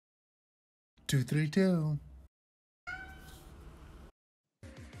232.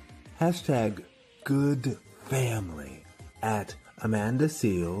 Hashtag good family at Amanda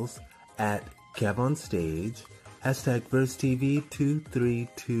Seals at Kev on Stage. Hashtag VerseTV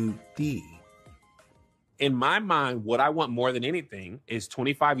 232D. In my mind, what I want more than anything is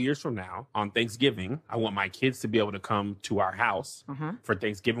 25 years from now on Thanksgiving, I want my kids to be able to come to our house for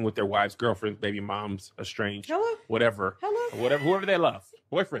Thanksgiving with their wives, girlfriends, baby moms, estranged, whatever, whoever they love,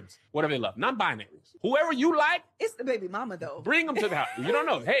 boyfriends, whatever they love, non-binaries, whoever you like. It's the baby mama though. Bring them to the house. You don't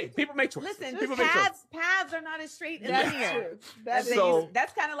know. Hey, people make choices. Listen, people make choices. paths are not as straight as That's true.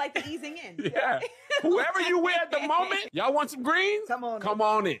 That's kind of like the easing in. Yeah. Whoever you with at the moment, y'all want some greens? Come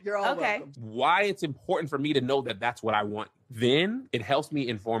on in. You're all welcome. Why it's important for me to know that that's what I want then, it helps me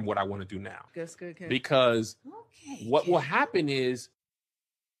inform what I want to do now. Good. Because what will happen is...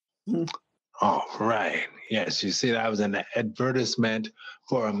 All right. Yes, you see, that was an advertisement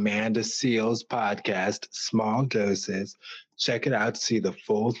for Amanda Seals' podcast, Small Doses. Check it out to see the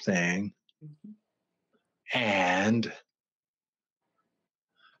full thing. And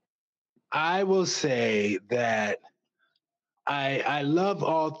I will say that I love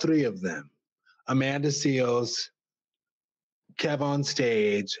all three of them. Amanda Seals, Kev on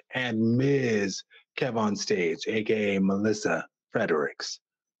Stage, and Ms. Kev on Stage, aka Melissa Fredericks,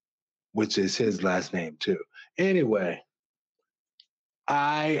 which is his last name too. Anyway,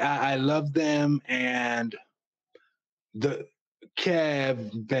 I love them, and the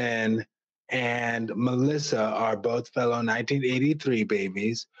Kevin and Melissa are both fellow 1983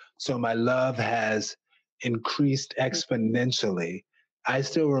 babies, so my love has increased exponentially. I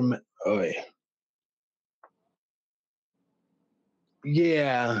still remember.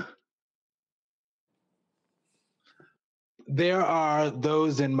 Yeah. There are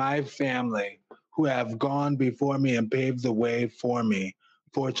those in my family who have gone before me and paved the way for me,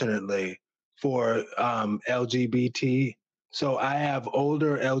 fortunately, for LGBT. So I have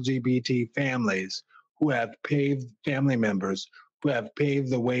older LGBT families who have family members who have paved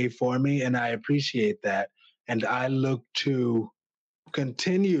the way for me, and I appreciate that. And I look to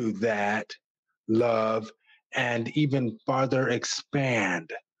continue that love and even farther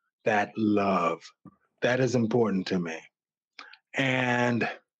expand that love. That is important to me. And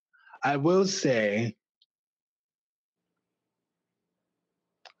I will say,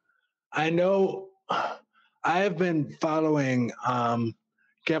 I know I have been following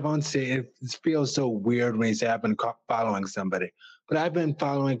Kev on Stage. It feels so weird when you say I've been following somebody, but I've been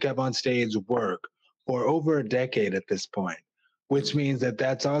following Kev on Stage's work for over a decade at this point, which means that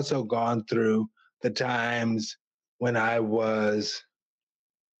that's also gone through the times when I was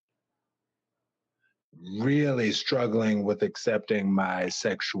really struggling with accepting my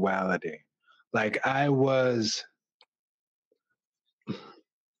sexuality. Like I was,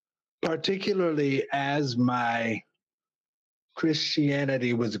 particularly as my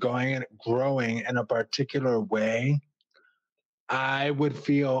Christianity was growing in a particular way, I would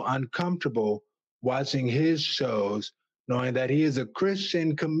feel uncomfortable watching his shows, knowing that he is a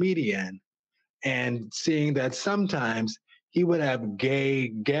Christian comedian and seeing that sometimes he would have gay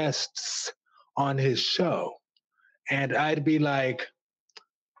guests on his show. And I'd be like,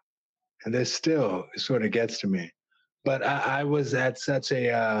 and this still sort of gets to me, but I was at such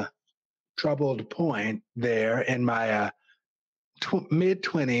a troubled point there in my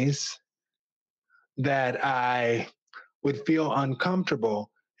mid-20s that I would feel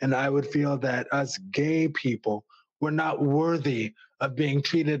uncomfortable, and I would feel that us gay people were not worthy of being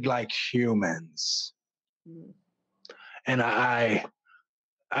treated like humans. And I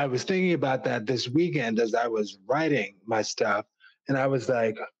was thinking about that this weekend as I was writing my stuff, and I was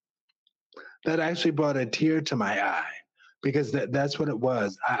like, that actually brought a tear to my eye, because that's what it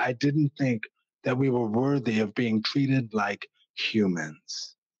was. I didn't think that we were worthy of being treated like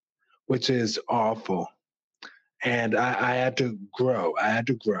humans, which is awful. And I had to grow.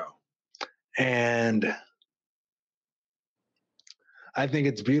 And I think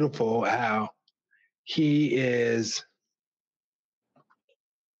it's beautiful how he is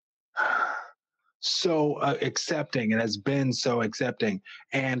so accepting and has been so accepting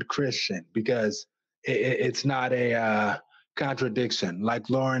and Christian, because it's not a contradiction. Like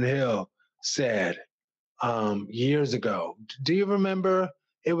Lauryn Hill said years ago. Do you remember?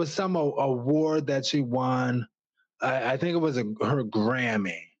 It was some award that she won. I think it was her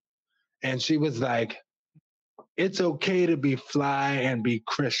Grammy. And she was like, it's okay to be fly and be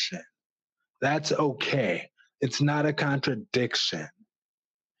Christian. That's okay. It's not a contradiction.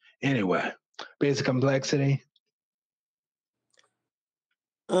 Anyway, Basic Complexity.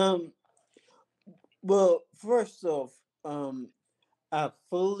 Well, first off, I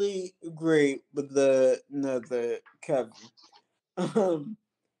fully agree with another Kevin.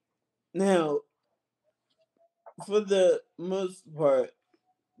 Now, for the most part,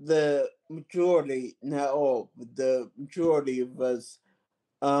 the majority, not all, but the majority of us,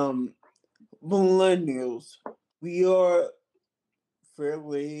 millennials, we are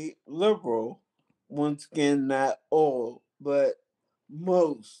fairly liberal. Once again, not all, but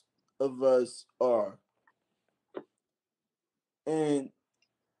most of us are. And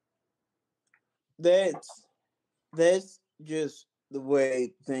that's just the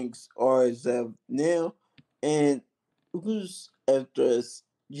way things are as of now. And who's after us?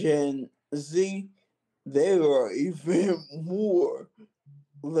 Gen Z, they are even more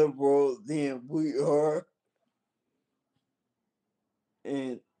liberal than we are.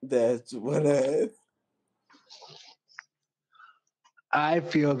 And that's what I have. I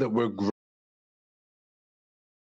feel that we're